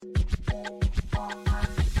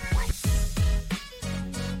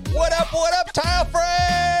What up, tile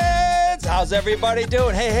friends? How's everybody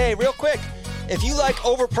doing? Hey, real quick. If you like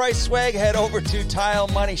overpriced swag, head over to Tile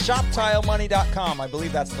Money, shoptilemoney.com. I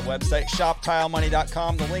believe that's the website,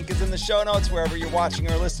 shoptilemoney.com. The link is in the show notes wherever you're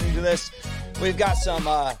watching or listening to this. We've got some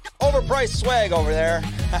overpriced swag over there.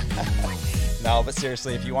 No, but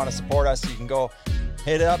seriously, if you want to support us, you can go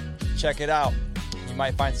hit it up, check it out. You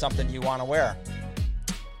might find something you want to wear.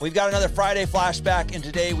 We've got another Friday flashback, and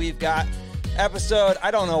today we've got episode,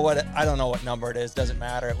 I don't know what number it is, doesn't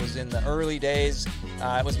matter. It was in the early days.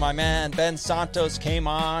 It was my man Ben Santos came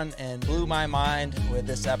on and blew my mind with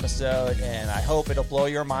this episode, and I hope it'll blow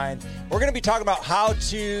your mind. We're going to be talking about how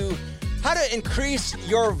to increase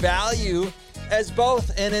your value as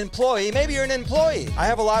both an employee. Maybe you're an employee. I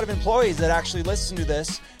have a lot of employees that actually listen to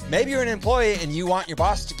this. Maybe you're an employee and you want your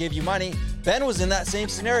boss to give you money. Ben was in that same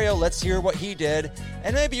scenario. Let's hear what he did.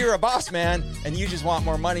 And maybe you're a boss man and you just want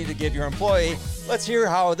more money to give your employee. Let's hear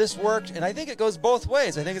how this worked. And I think it goes both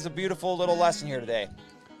ways. I think it's a beautiful little lesson here today.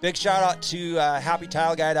 Big shout out to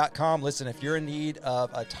happytileguy.com. Listen, if you're in need of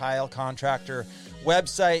a tile contractor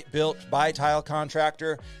website built by Tile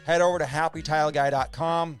Contractor, head over to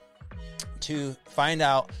happytileguy.com to find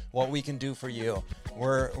out what we can do for you.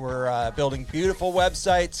 We're building beautiful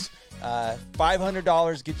websites.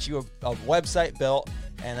 $500 gets you a website built,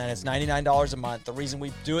 and then it's $99 a month. The reason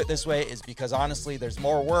we do it this way is because honestly, there's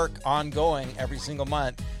more work ongoing every single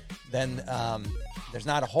month than there's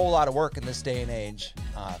not a whole lot of work in this day and age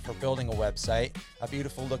for building a website, a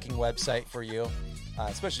beautiful looking website for you,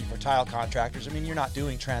 especially for tile contractors. I mean, you're not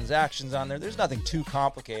doing transactions on there. There's nothing too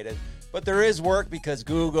complicated. But there is work because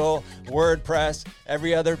Google, WordPress,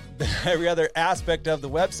 every other aspect of the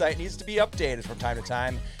website needs to be updated from time to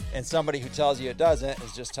time. And somebody who tells you it doesn't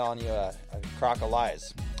is just telling you a crock of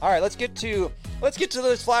lies. All right, let's get to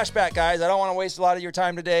this flashback, guys. I don't want to waste a lot of your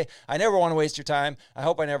time today. I never want to waste your time. I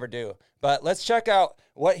hope I never do. But let's check out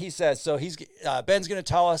what he says. So Ben's going to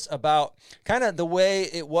tell us about kind of the way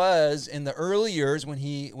it was in the early years when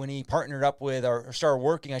he partnered up with, or started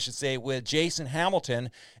working, I should say, with Jason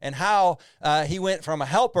Hamilton, and how he went from a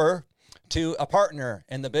helper to a partner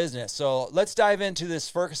in the business. So let's dive into this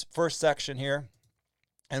first section here,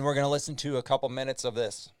 and we're going to listen to a couple minutes of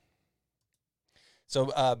this.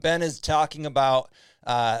 So Ben is talking about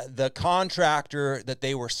the contractor that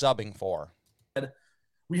they were subbing for.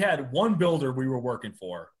 We had one builder we were working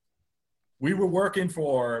for. We were working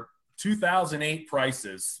for 2008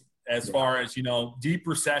 prices as far as, deep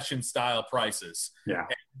recession style prices. Yeah.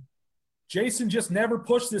 And Jason just never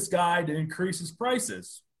pushed this guy to increase his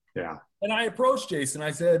prices. Yeah. And I approached Jason.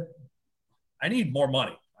 I said, I need more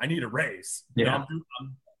money. I need a raise. Yeah.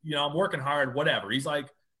 I'm working hard, whatever. He's like,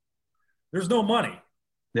 there's no money.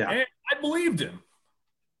 Yeah. And I believed him.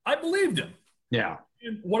 Yeah.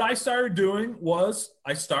 And what I started doing was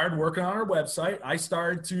I started working on our website. I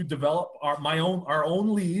started to develop our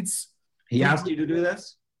own leads. He asked you to do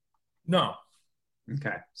this? No.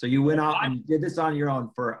 Okay. So you went out and you did this on your own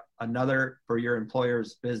for your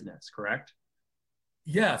employer's business, correct?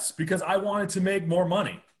 Yes, because I wanted to make more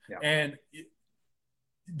money. Yeah. And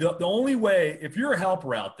the only way, if you're a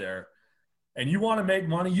helper out there and you want to make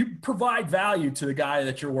money, you provide value to the guy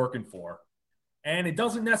that you're working for. And it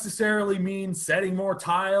doesn't necessarily mean setting more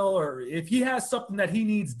tile, or if he has something that he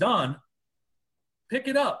needs done, pick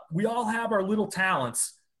it up. We all have our little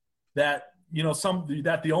talents that,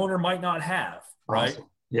 that the owner might not have, right? Awesome.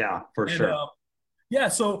 Yeah, for sure.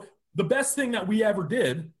 So the best thing that we ever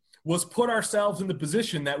did was put ourselves in the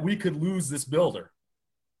position that we could lose this builder.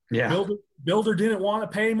 Yeah. Builder didn't want to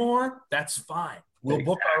pay more. That's fine. We'll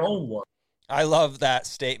book our own work. I love that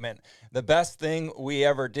statement. The best thing we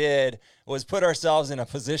ever did was put ourselves in a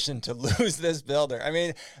position to lose this builder. I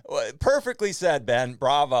mean, perfectly said, Ben.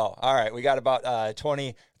 Bravo. All right, we got about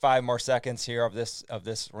 25 more seconds here of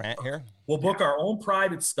this rant here. We'll book our own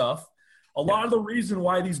private stuff. A lot of the reason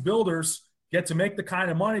why these builders get to make the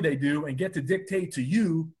kind of money they do and get to dictate to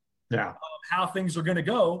you how things are going to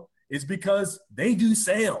go is because they do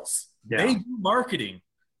sales. Yeah. They do marketing.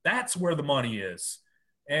 That's where the money is.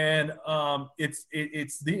 And it's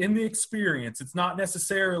in the experience. It's not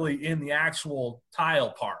necessarily in the actual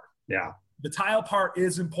tile part. Yeah. The tile part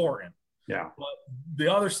is important. Yeah. But the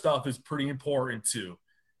other stuff is pretty important too.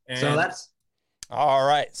 And so that's all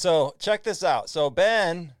right. So check this out. So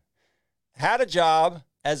Ben had a job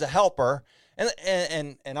as a helper,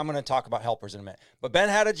 and I'm going to talk about helpers in a minute. But Ben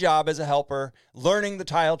had a job as a helper, learning the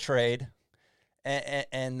tile trade,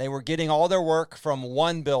 and they were getting all their work from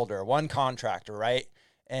one builder, one contractor, right?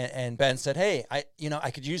 And Ben said, hey,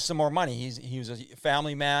 I could use some more money. He was a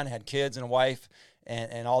family man, had kids and a wife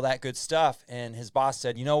and all that good stuff. And his boss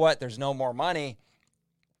said, you know what? There's no more money.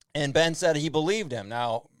 And Ben said he believed him.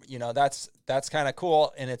 Now, you know, that's kind of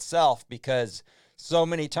cool in itself, because so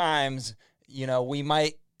many times, you know, we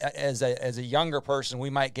might, as a younger person, we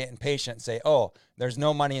might get impatient and say, oh, there's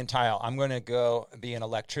no money in tile, I'm going to go be an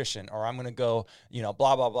electrician, or I'm going to go, you know,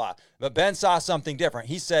 blah, blah, blah. But Ben saw something different.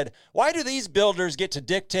 He said, why do these builders get to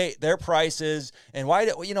dictate their prices? And why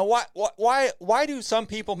do, you know, why do some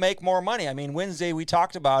people make more money? I mean, Wednesday we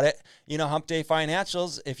talked about it, you know, Hump Day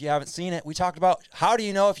Financials. If you haven't seen it, we talked about how do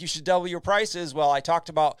you know if you should double your prices? Well, I talked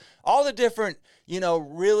about all the different, you know,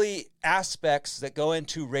 really aspects that go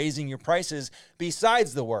into raising your prices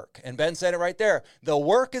besides the work. And Ben said it right there. The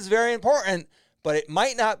work is very important, but it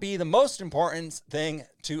might not be the most important thing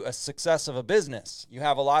to a success of a business. You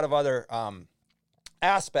have a lot of other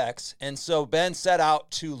aspects. And so Ben set out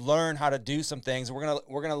to learn how to do some things. We're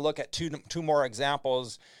gonna look at two more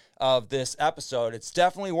examples of this episode. It's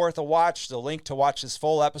definitely worth a watch. The link to watch this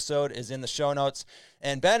full episode is in the show notes.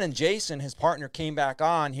 And Ben and Jason, his partner, came back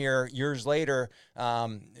on here years later,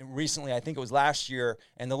 recently, I think it was last year,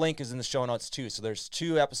 and the link is in the show notes too. So there's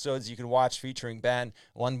 2 episodes you can watch featuring Ben,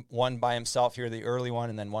 one by himself here, the early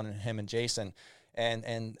one, and then one him and Jason.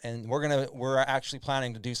 And we're actually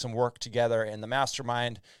planning to do some work together in the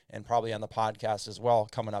mastermind and probably on the podcast as well,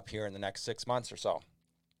 coming up here in the next 6 months or so.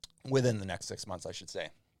 Within the next 6 months, I should say.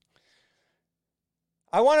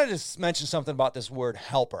 I wanted to mention something about this word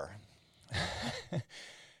helper.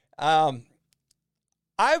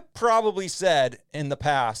 I've probably said in the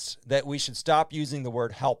past that we should stop using the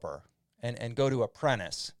word helper and go to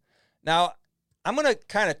apprentice. Now, I'm going to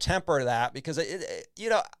kind of temper that, because you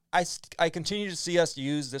know, I continue to see us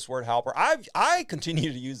use this word helper. I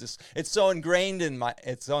continue to use this. It's so ingrained in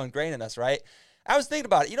us, right? I was thinking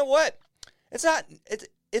about it. You know what? It's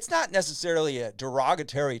not necessarily a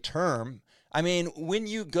derogatory term. I mean, when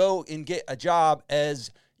you go and get a job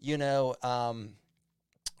as, you know,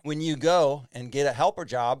 when you go and get a helper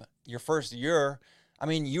job your first year, I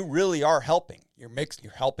mean, you really are helping. You're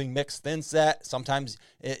helping mix thin set. Sometimes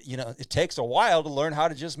it takes a while to learn how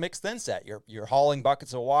to just mix thin set. You're hauling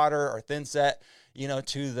buckets of water or thin set, you know,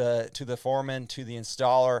 to the foreman, to the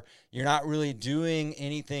installer. You're not really doing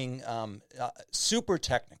anything super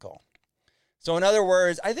technical. So in other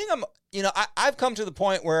words, I think I've come to the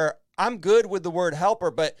point where I'm good with the word helper,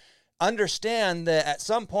 but understand that at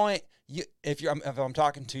some point, if I'm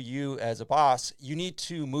talking to you as a boss, you need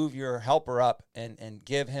to move your helper up and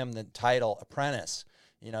give him the title apprentice.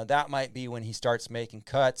 You know, that might be when he starts making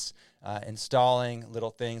cuts, installing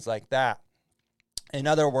little things like that. In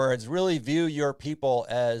other words, really view your people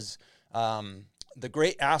as the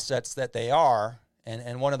great assets that they are.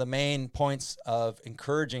 And one of the main points of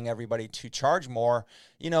encouraging everybody to charge more,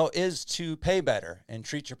 you know, is to pay better and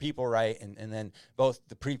treat your people right. And then both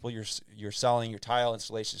the people you're selling your tile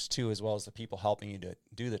installations to, as well as the people helping you to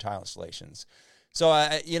do the tile installations. So,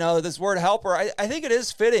 you know, this word helper, I think it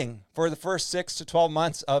is fitting for the first 6 to 12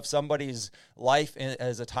 months of somebody's life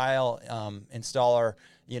as a tile installer,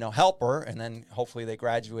 you know, helper. And then hopefully they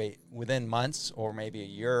graduate within months or maybe a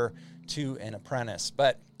year to an apprentice.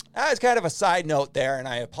 But that was kind of a side note there, and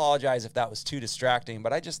I apologize if that was too distracting,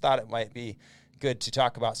 but I just thought it might be good to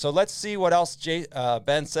talk about. So let's see what else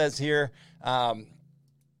Ben says here. I'm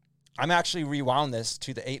actually rewound this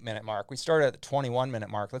to the 8-minute mark. We started at the 21-minute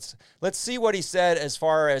mark. Let's see what he said as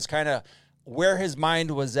far as kind of where his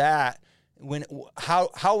mind was at when how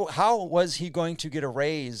was he going to get a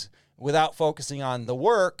raise without focusing on the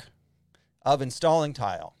work of installing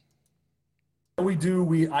tile. I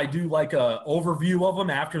do like a overview of them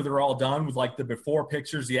after they're all done, with like the before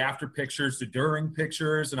pictures, the after pictures, the during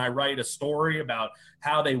pictures, and I write a story about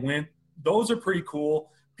how they went. Those are pretty cool.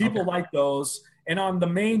 People like those. And on the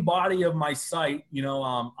main body of my site, you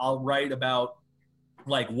know, I'll write about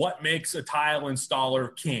like what makes a tile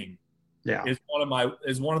installer king. Yeah, is one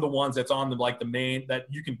of the ones that's on the main, that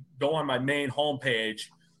you can go on my main homepage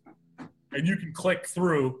and you can click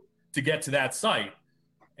through to get to that site.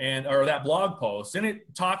 Or that blog post, and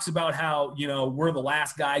it talks about how, you know, we're the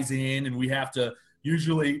last guys in and we have to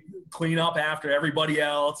usually clean up after everybody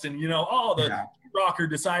else, and, you know, the rocker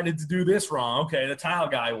decided to do this wrong, okay, the tile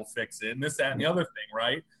guy will fix it, and this, that, and the other thing,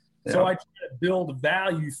 right? Yeah. So I try to build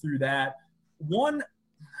value through that. One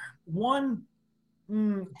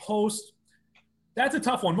post, that's a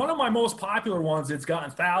tough one. One of my most popular ones, it's gotten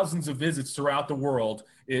thousands of visits throughout the world,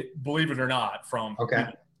 believe it or not, from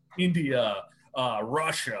India,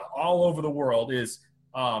 Russia, all over the world, is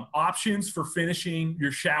options for finishing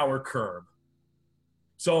your shower curb.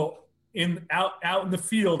 So out in the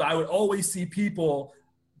field, I would always see people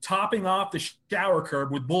topping off the shower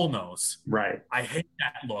curb with bullnose. Right. I hate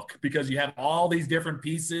that look because you have all these different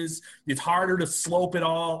pieces. It's harder to slope it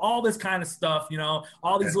all this kind of stuff, you know,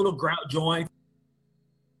 all these little grout joints.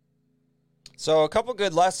 So a couple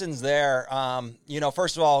good lessons there. You know,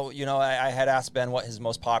 first of all, you know, I had asked Ben what his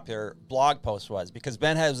most popular blog post was, because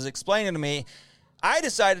Ben was explaining to me, I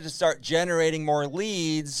decided to start generating more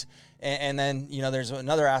leads. And then, you know, there's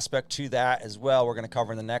another aspect to that as well we're going to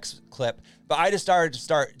cover in the next clip. But I just started to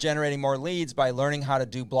start generating more leads by learning how to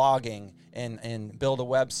do blogging and build a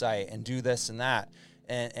website and do this and that.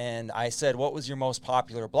 And I said, what was your most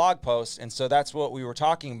popular blog post? And so that's what we were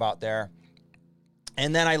talking about there.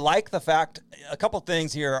 And then I like the fact, a couple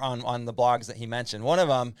things here on the blogs that he mentioned. One of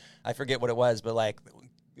them, I forget what it was, but like,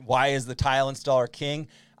 why is the tile installer king?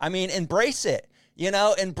 I mean, embrace it. You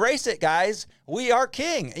know, embrace it, guys. We are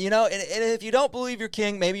king, you know, and if you don't believe you're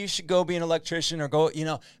king, maybe you should go be an electrician or go, you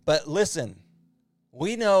know, but listen,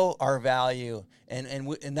 we know our value,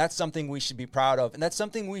 and that's something we should be proud of. And that's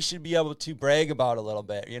something we should be able to brag about a little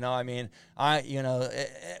bit. You know, I mean,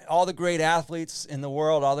 all the great athletes in the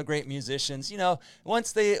world, all the great musicians, you know,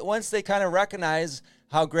 once they kind of recognize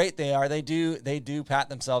how great they are, they do pat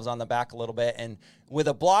themselves on the back a little bit. And with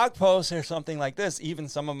a blog post or something like this, even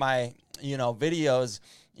some of my, you know, videos,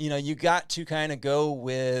 you know, you got to kind of go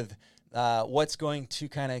with what's going to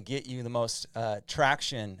kind of get you the most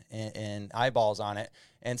traction and eyeballs on it.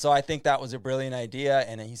 And so I think that was a brilliant idea.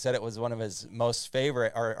 And he said it was one of his most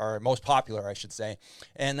favorite or most popular, I should say.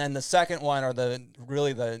 And then the second one, or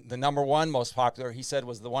the number one most popular, he said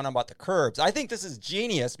was the one about the curbs. I think this is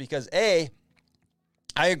genius because I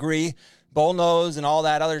agree, bullnose and all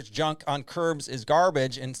that other junk on curbs is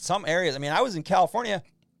garbage in some areas. I mean, I was in California.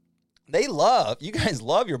 You guys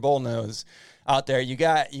love your bullnose out there. You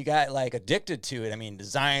got like addicted to it. I mean,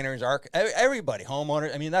 designers, everybody,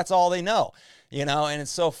 homeowners. I mean, that's all they know, you know, and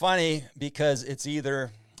it's so funny because it's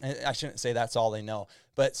either, I shouldn't say that's all they know,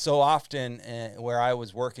 but so often where I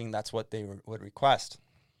was working, that's what they would request.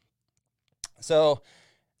 So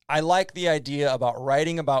I like the idea about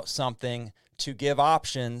writing about something to give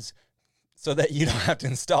options so that you don't have to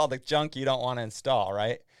install the junk you don't want to install,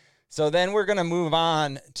 right? So then we're going to move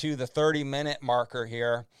on to the 30-minute marker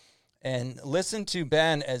here and listen to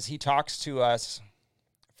Ben as he talks to us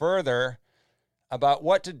further about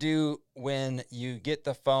what to do when you get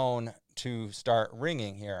the phone to start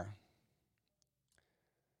ringing here.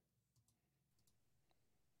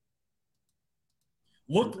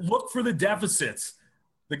 Look for the deficits.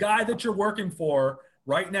 The guy that you're working for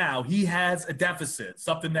right now, he has a deficit,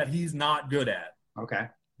 something that he's not good at. Okay.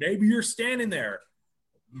 Maybe you're standing there.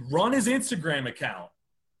 Run his Instagram account.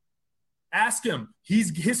 Ask him.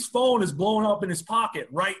 His phone is blowing up in his pocket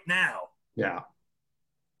right now. Yeah.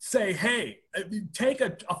 Say, hey, take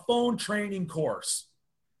a phone training course.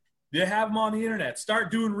 They have them on the internet. Start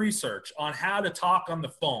doing research on how to talk on the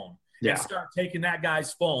phone. Yeah. And start taking that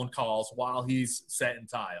guy's phone calls while he's setting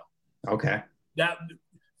tile. Okay.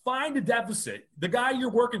 Find a deficit. The guy you're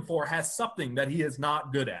working for has something that he is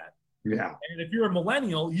not good at. Yeah. And if you're a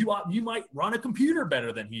millennial, you might run a computer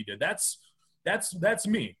better than he did. That's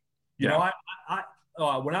me. You know, I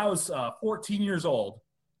when I was 14 years old,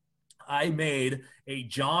 I made a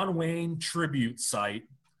John Wayne tribute site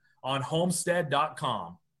on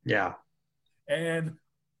homestead.com. Yeah. And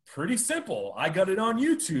pretty simple. I got it on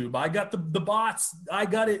YouTube. I got the bots. I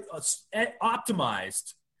got it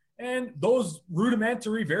optimized. And those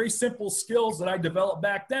rudimentary, very simple skills that I developed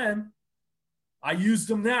back then, I use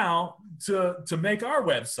them now to make our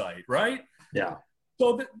website, right? Yeah.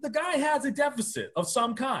 So the guy has a deficit of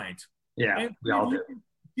some kind. Yeah, and we all do.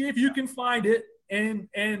 If you can find it and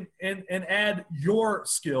add your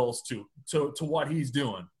skills to what he's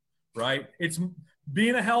doing, right? It's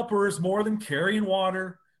being a helper is more than carrying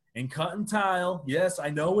water and cutting tile. Yes, I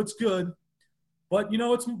know it's good, but you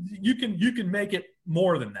know you can make it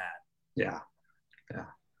more than that. Yeah. Yeah.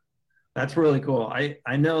 That's really cool.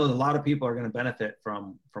 I know a lot of people are going to benefit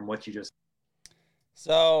from what you just.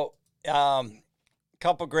 So,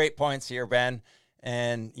 couple great points here, Ben.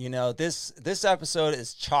 And you know, this episode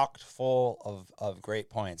is chocked full of great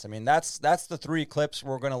points. I mean, that's the 3 clips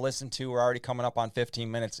we're going to listen to. We're already coming up on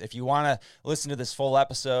 15 minutes. If you want to listen to this full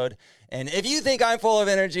episode, and if you think I'm full of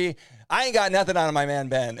energy, I ain't got nothing out of my man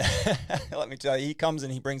Ben. Let me tell you, he comes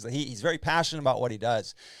and he brings the heat. He's very passionate about what he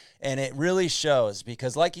does. And it really shows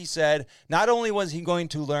because, like he said, not only was he going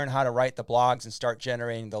to learn how to write the blogs and start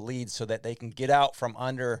generating the leads so that they can get out from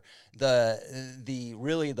under the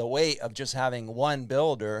weight of just having one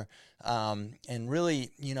builder, and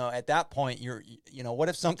really, you know, at that point, what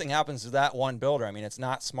if something happens to that one builder? I mean, it's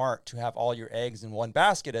not smart to have all your eggs in one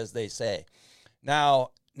basket, as they say.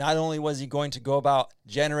 Now, not only was he going to go about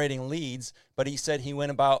generating leads, but he said he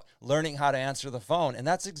went about learning how to answer the phone. And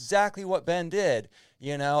that's exactly what Ben did.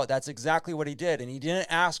 You know, that's exactly what he did. And he didn't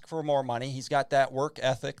ask for more money. He's got that work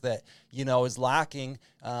ethic that, you know, is lacking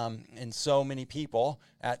in so many people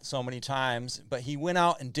at so many times. But he went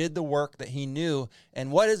out and did the work that he knew.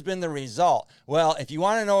 And what has been the result? Well, if you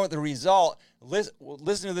want to know the result,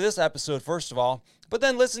 listen to this episode, first of all. But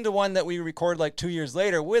then listen to one that we recorded like 2 years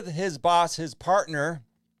later with his boss, his partner,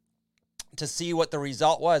 to see what the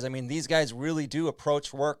result was. I mean, these guys really do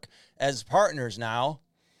approach work as partners now.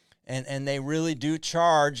 And they really do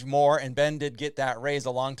charge more. And Ben did get that raise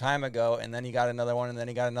a long time ago. And then he got another one, and then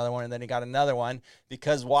he got another one, and then he got another one.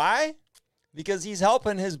 Because why? Because he's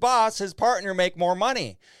helping his boss, his partner, make more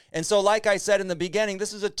money. And so like I said in the beginning,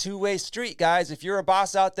 this is a two-way street, guys. If you're a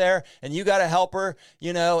boss out there and you got a helper,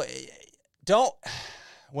 you know,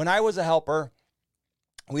 when I was a helper,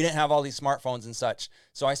 we didn't have all these smartphones and such.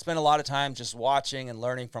 So I spent a lot of time just watching and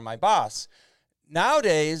learning from my boss.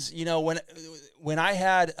 Nowadays, you know, when I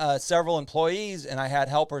had several employees and I had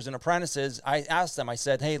helpers and apprentices, I asked them, I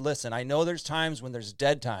said, hey, listen, I know there's times when there's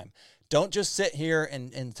dead time. Don't just sit here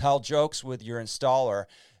and tell jokes with your installer.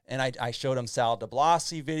 And I showed them Sal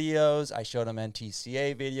DeBlasi videos. I showed them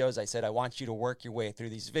NTCA videos. I said, I want you to work your way through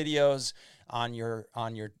these videos on your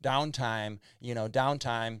downtime,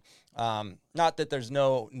 not that there's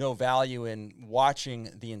no value in watching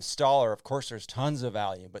the installer. Of course, there's tons of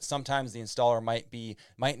value, but sometimes the installer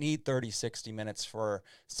might need 30, 60 minutes for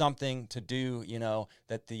something to do, you know,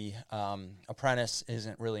 that the apprentice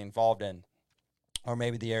isn't really involved in, or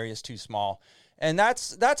maybe the area is too small. And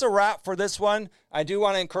that's a wrap for this one. I do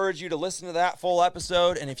want to encourage you to listen to that full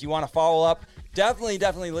episode. And if you want to follow up,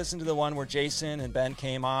 definitely listen to the one where Jason and Ben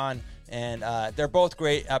came on. And they're both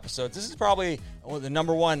great episodes. This is probably the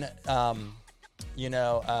number one, the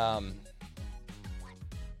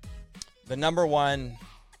number one,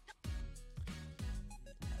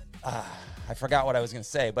 I forgot what I was going to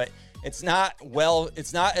say, but it's not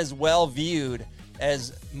as well viewed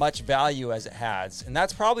as much value as it has. And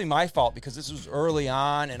that's probably my fault, because this was early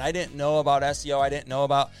on and I didn't know about SEO. I didn't know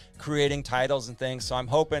about creating titles and things. So I'm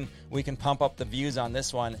hoping we can pump up the views on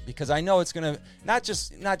this one, because I know it's going to not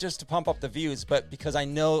just to pump up the views, but because I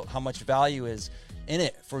know how much value is in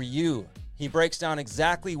it for you. He breaks down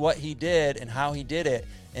exactly what he did and how he did it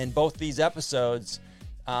in both these episodes.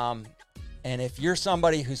 And if you're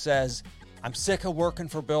somebody who says, I'm sick of working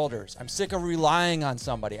for builders, I'm sick of relying on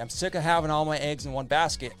somebody, I'm sick of having all my eggs in one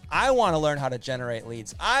basket, I want to learn how to generate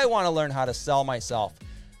leads, I want to learn how to sell myself,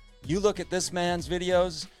 you look at this man's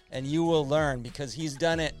videos and you will learn, because he's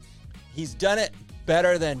done it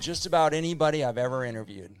better than just about anybody I've ever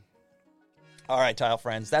interviewed. All right, tile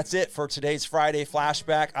friends, that's it for today's Friday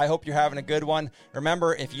flashback. I hope you're having a good one.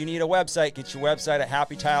 Remember, if you need a website, get your website at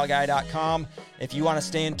happytileguy.com. If you want to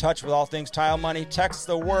stay in touch with all things Tile Money, text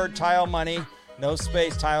the word Tile Money, no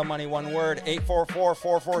space, Tile Money, one word,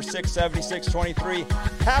 844-446-7623.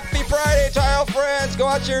 Happy Friday, tile friends. Go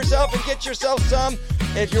out to yourself and get yourself some.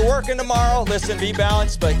 If you're working tomorrow, listen, be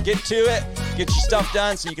balanced, but get to it. Get your stuff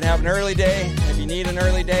done so you can have an early day. If you need an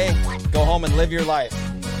early day, go home and live your life.